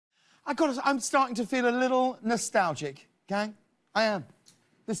I'm starting to feel a little nostalgic, gang. I am.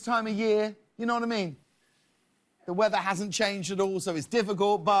 This time of year, you know what I mean? The weather hasn't changed at all, so it's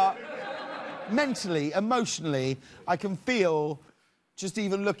difficult, but mentally, emotionally, I can feel, just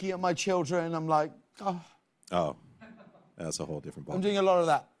even looking at my children, I'm like, oh. Oh, that's a whole different ball. I'm doing a lot of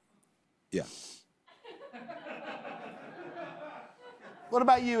that. Yeah. What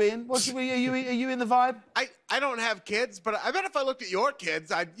about you, Ian? Are you in the vibe? I don't have kids, but I bet if I looked at your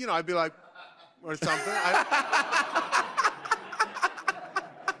kids, I'd be like, or something.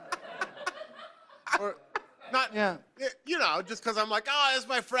 Or not, yeah. You know, just because I'm like, oh, it's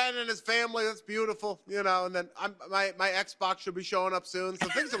my friend and his family, that's beautiful, you know, and then my Xbox should be showing up soon, so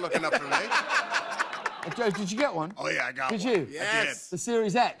things are looking up for me. Joe, did you get one? Oh, yeah, I got one. Did you? Yes. The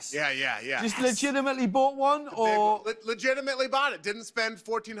Series X? Yeah. Just legitimately bought one, or...? Legitimately bought it. Didn't spend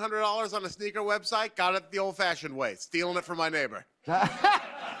 $1,400 on a sneaker website. Got it the old-fashioned way. Stealing it from my neighbor.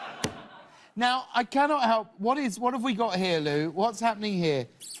 Now, I cannot help... What have we got here, Lou? What's happening here?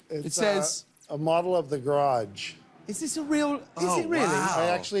 It says... a model of the garage. Is this a real... Oh, is it really? wow. I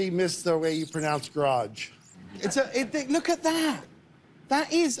actually missed the way you pronounce garage. Look at that.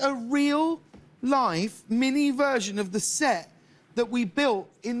 That is a real-life mini version of the set that we built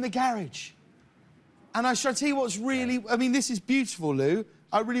in the garage. And shall I tell you what's really... I mean, this is beautiful, Lou.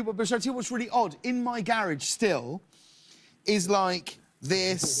 But shall I tell you what's really odd? In my garage still is, like,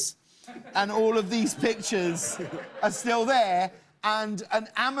 this... and all of these pictures are still there, and an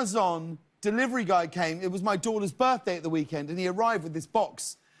Amazon delivery guy came. It was my daughter's birthday at the weekend, and he arrived with this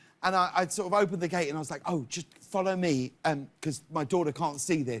box. And I'd sort of opened the gate, and I was like, oh, just follow me, because my daughter can't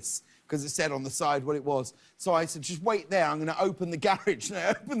see this, because it said on the side what it was. So I said, just wait there, I'm going to open the garage. And I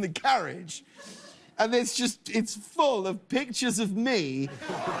opened the garage, and it's full of pictures of me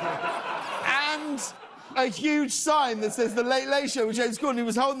and a huge sign that says The Late Late Show with James Corden. He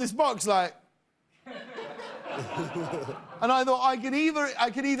was holding this box like... And I thought I could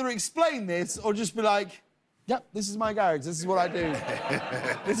either explain this or just be like, yep, this is my garage, this is what I do.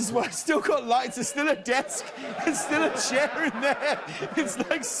 This is what I still got lights, there's still a desk, there's still a chair in there. It's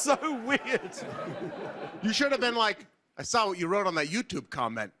like so weird. You should have been like, I saw what you wrote on that YouTube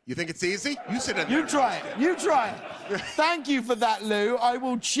comment. You think it's easy? You sit in there. You try it. You try it. Thank you for that, Lou. I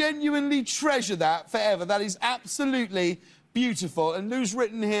will genuinely treasure that forever. That is absolutely beautiful. And Lou's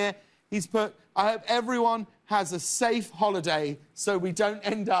written here, he's put, I hope everyone has a safe holiday so we don't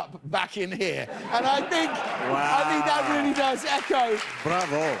end up back in here. And I think that really does echo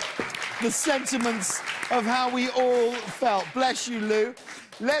Bravo. the sentiments of how we all felt. Bless you, Lou.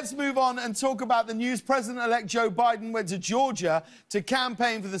 Let's move on and talk about the news. President-elect Joe Biden went to Georgia to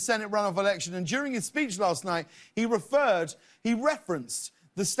campaign for the Senate runoff election, and during his speech last night, he referenced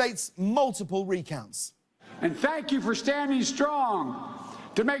the state's multiple recounts. And thank you for standing strong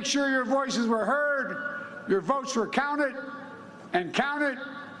to make sure your voices were heard, your votes were counted, and counted,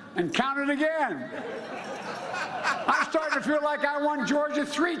 and counted again. I'm starting to feel like I won Georgia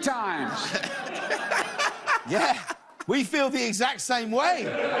 3 times. Yeah. We feel the exact same way.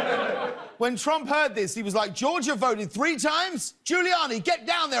 When Trump heard this, he was like, Georgia voted 3 times? Giuliani, get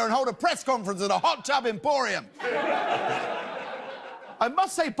down there and hold a press conference at a hot tub emporium. I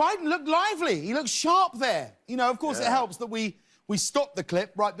must say, Biden looked lively. He looked sharp there. You know, of course, it helps that we stopped the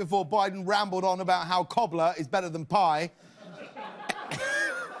clip right before Biden rambled on about how cobbler is better than pie.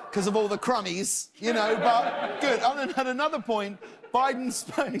 Because of all the crummies, you know, but good. At another point, Biden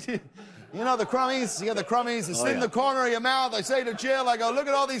spoke... You know, the crummies, it's in the corner of your mouth. I say to Jill, I go, look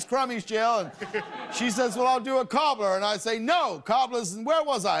at all these crummies, Jill. And she says, well, I'll do a cobbler. And I say, no, cobblers, and where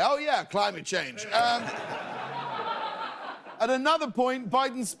was I? Oh, yeah, climate change. At another point,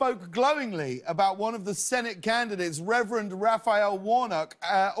 Biden spoke glowingly about one of the Senate candidates, Reverend Raphael Warnock,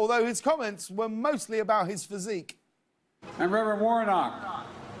 although his comments were mostly about his physique. And Reverend Warnock,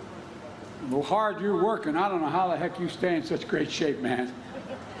 how hard you're working. I don't know how the heck you stay in such great shape, man.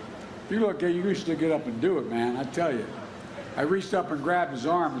 You look, you used to get up and do it, man, I tell you. I reached up and grabbed his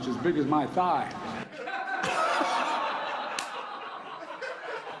arm, it's as big as my thigh.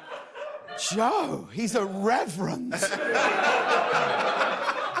 Joe, he's a reverend. The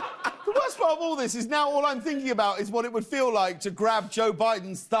worst part of all this is now all I'm thinking about is what it would feel like to grab Joe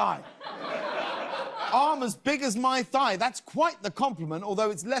Biden's thigh. Arm as big as my thigh. That's quite the compliment, although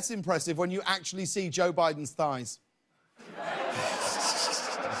it's less impressive when you actually see Joe Biden's thighs.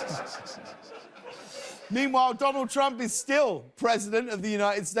 Meanwhile, Donald Trump is still president of the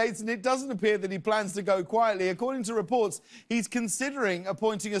United States, and it doesn't appear that he plans to go quietly. According to reports, he's considering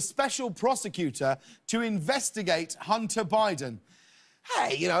appointing a special prosecutor to investigate Hunter Biden.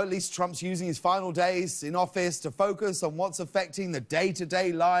 hey, you know, at least Trump's using his final days in office to focus on what's affecting the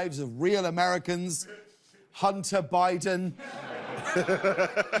day-to-day lives of real Americans. Hunter Biden.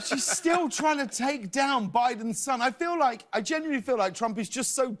 She's still trying to take down Biden's son. I genuinely feel like Trump is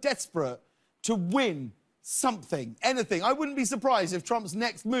just so desperate to win something, anything. I wouldn't be surprised if Trump's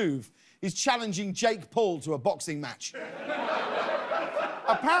next move is challenging Jake Paul to a boxing match.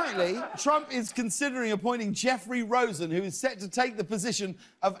 Apparently, Trump is considering appointing Jeffrey Rosen, who is set to take the position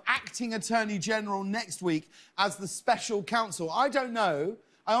of acting Attorney General next week, as the special counsel. I don't know.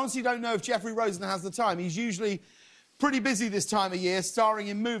 I honestly don't know if Jeffrey Rosen has the time. He's usually pretty busy this time of year, starring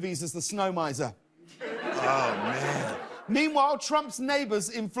in movies as the Snow Miser. Oh, man. Meanwhile, Trump's neighbours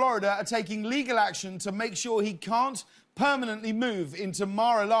in Florida are taking legal action to make sure he can't permanently move into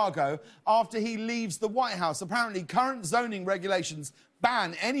Mar-a-Lago after he leaves the White House. Apparently, current zoning regulations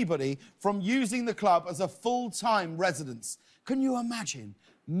ban anybody from using the club as a full-time residence. Can you imagine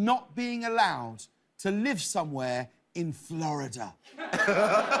not being allowed to live somewhere in Florida?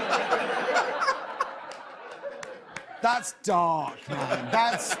 That's dark, man.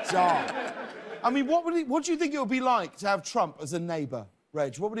 That's dark. I mean, what do you think it would be like to have Trump as a neighbour,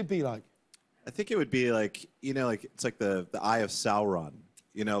 Reg? What would it be like? I think it would be like, you know, like it's like the Eye of Sauron.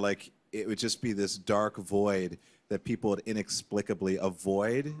 You know, like it would just be this dark void that people would inexplicably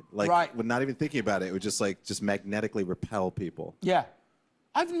avoid. Like, right. When not even thinking about it, it would just magnetically repel people. Yeah.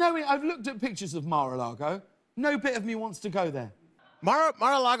 I've looked at pictures of Mar-a-Lago. No bit of me wants to go there.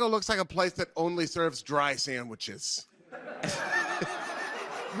 Mar-a-Lago looks like a place that only serves dry sandwiches.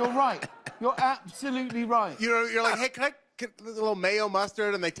 You're right. You're absolutely right. You know, you're like, hey, can I get a little mayo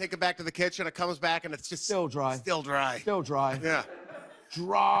mustard? And they take it back to the kitchen. It comes back, and it's just Still dry. Still dry. Still dry. Yeah.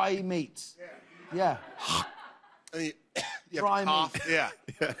 Dry meat. Yeah. And you Dry have to cough. meat.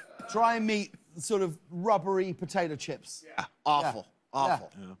 Yeah. Dry meat, sort of rubbery potato chips. Yeah. Awful. Yeah.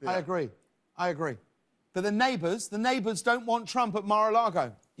 Awful. Yeah. I agree. But the neighbours don't want Trump at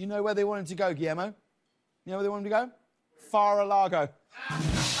Mar-a-Lago. You know where they want him to go, Guillermo? You know where they want him to go? Far-a-Lago.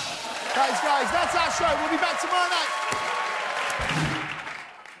 Guys, that's our show. We'll be back tomorrow night.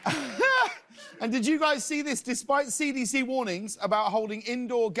 And did you guys see this? Despite CDC warnings about holding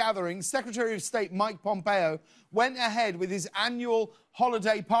indoor gatherings, Secretary of State Mike Pompeo went ahead with his annual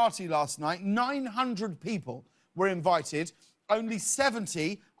holiday party last night. 900 people were invited. Only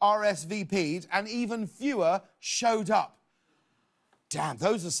 70 RSVP'd, and even fewer showed up. Damn,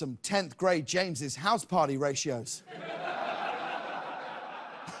 those are some 10th grade James's house party ratios.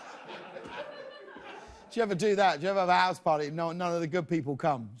 Do you ever do that? Do you ever have a house party and none of the good people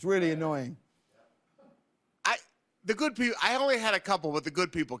come? It's really annoying. The good people, I only had a couple, but the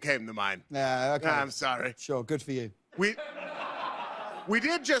good people came to mind. Yeah, okay. I'm sorry. Sure, good for you. We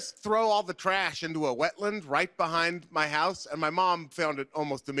did just throw all the trash into a wetland right behind my house, and my mom found it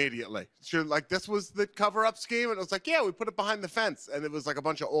almost immediately. She was like, this was the cover-up scheme? And it was like, yeah, we put it behind the fence. And it was like a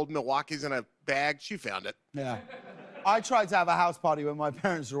bunch of old Milwaukee's in a bag. She found it. Yeah. I tried to have a house party when my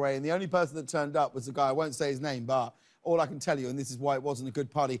parents were away, and the only person that turned up was a guy, I won't say his name, but all I can tell you, and this is why it wasn't a good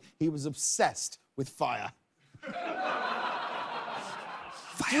party, he was obsessed with fire. Do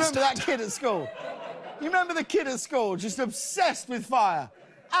you remember that kid at school? You remember the kid at school, just obsessed with fire?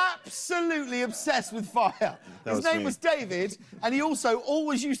 Absolutely obsessed with fire. His name was David, and he also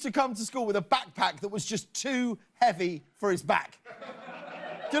always used to come to school with a backpack that was just too heavy for his back.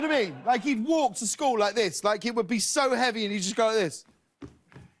 Do you know what I mean? Like, he'd walk to school like this, like it would be so heavy and he'd just go like this.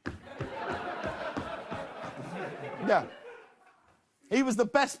 Yeah. He was the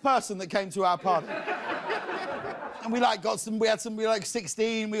best person that came to our party. And we had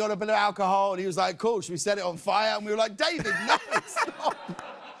 16, we got a bit of alcohol, and he was like, cool, should we set it on fire? And we were like, David, no, stop.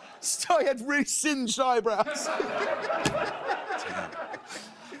 Stop, he had really singed eyebrows.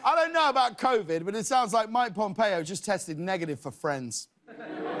 I don't know about COVID, but it sounds like Mike Pompeo just tested negative for Friends.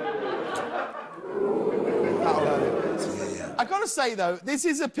 I gotta say, though, this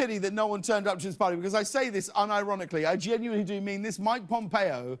is a pity that no one turned up to his party, because I say this unironically. I genuinely do mean this. Mike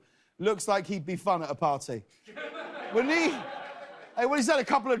Pompeo looks like he'd be fun at a party. When he's had a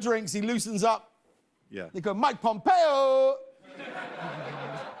couple of drinks, he loosens up. Yeah. They go, Mike Pompeo! Do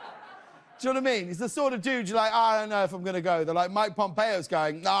you know what I mean? He's the sort of dude you're like, I don't know if I'm gonna go. They're like, Mike Pompeo's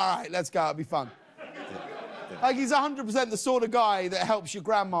going, all right, let's go, it'll be fun. Like, he's 100% the sort of guy that helps your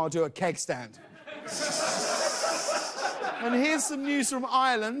grandma do a keg stand. And here's some news from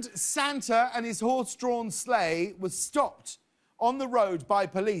Ireland. Santa and his horse-drawn sleigh was stopped on the road by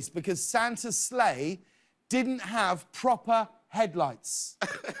police because Santa's sleigh didn't have proper headlights.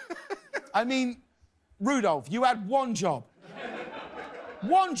 I mean, Rudolph, you had one job.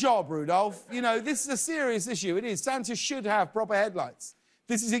 One job, Rudolph. You know, this is a serious issue. It is. Santa should have proper headlights.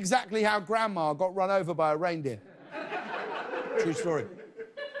 This is exactly how Grandma got run over by a reindeer. True story.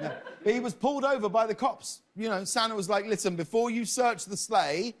 Yeah. But he was pulled over by the cops. You know, Santa was like, listen, before you search the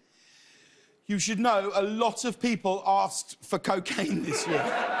sleigh, you should know a lot of people asked for cocaine this year.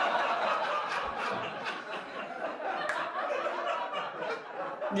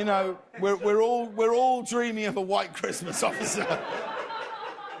 You know, we're all dreaming of a white Christmas, officer.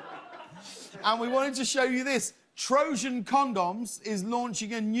 And we wanted to show you this. Trojan Condoms is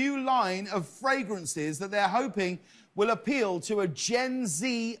launching a new line of fragrances that they're hoping will appeal to a Gen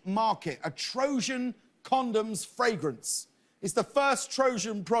Z market. A Trojan Condoms fragrance. It's the first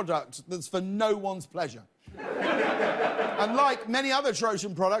Trojan product that's for no one's pleasure. And like many other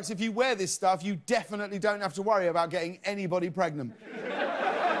Trojan products, if you wear this stuff, you definitely don't have to worry about getting anybody pregnant.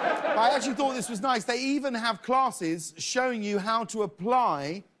 I actually thought this was nice. They even have classes showing you how to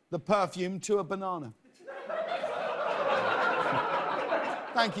apply the perfume to a banana.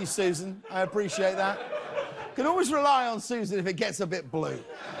 Thank you, Susan. I appreciate that. Can always rely on Susan if it gets a bit blue.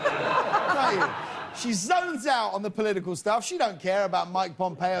 Don't you? She zones out on the political stuff. She don't care about Mike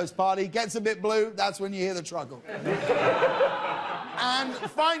Pompeo's party. Gets a bit blue, that's when you hear the truckle. And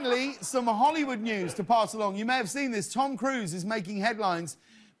finally, some Hollywood news to pass along. You may have seen this. Tom Cruise is making headlines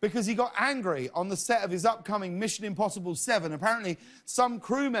because he got angry on the set of his upcoming Mission Impossible 7. Apparently, some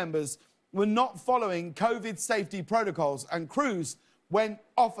crew members were not following COVID safety protocols, and Cruise went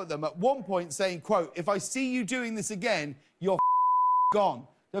off at them at one point saying, quote, if I see you doing this again, you're gone.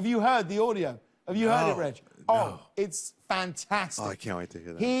 Have you heard the audio? Have you heard it, Reg? No. Oh, it's fantastic. Oh, I can't wait to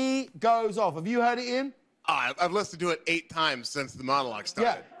hear that. He goes off. Have you heard it, Ian? I've listened to it 8 times since the monologue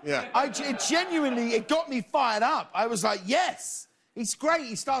started. Yeah. It genuinely, it got me fired up. I was like, yes, it's great.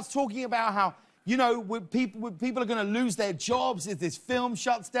 He starts talking about how, you know, people are going to lose their jobs if this film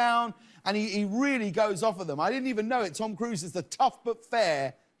shuts down, and he really goes off at them. I didn't even know it. Tom Cruise is the tough but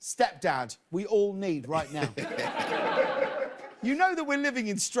fair stepdad we all need right now. You know that we're living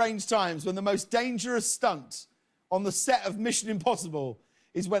in strange times when the most dangerous stunt on the set of Mission Impossible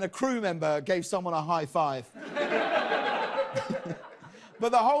is when a crew member gave someone a high five.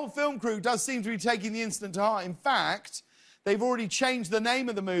 But the whole film crew does seem to be taking the incident to heart. In fact, they've already changed the name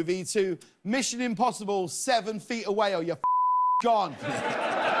of the movie to Mission Impossible 7 Feet Away or you're gone.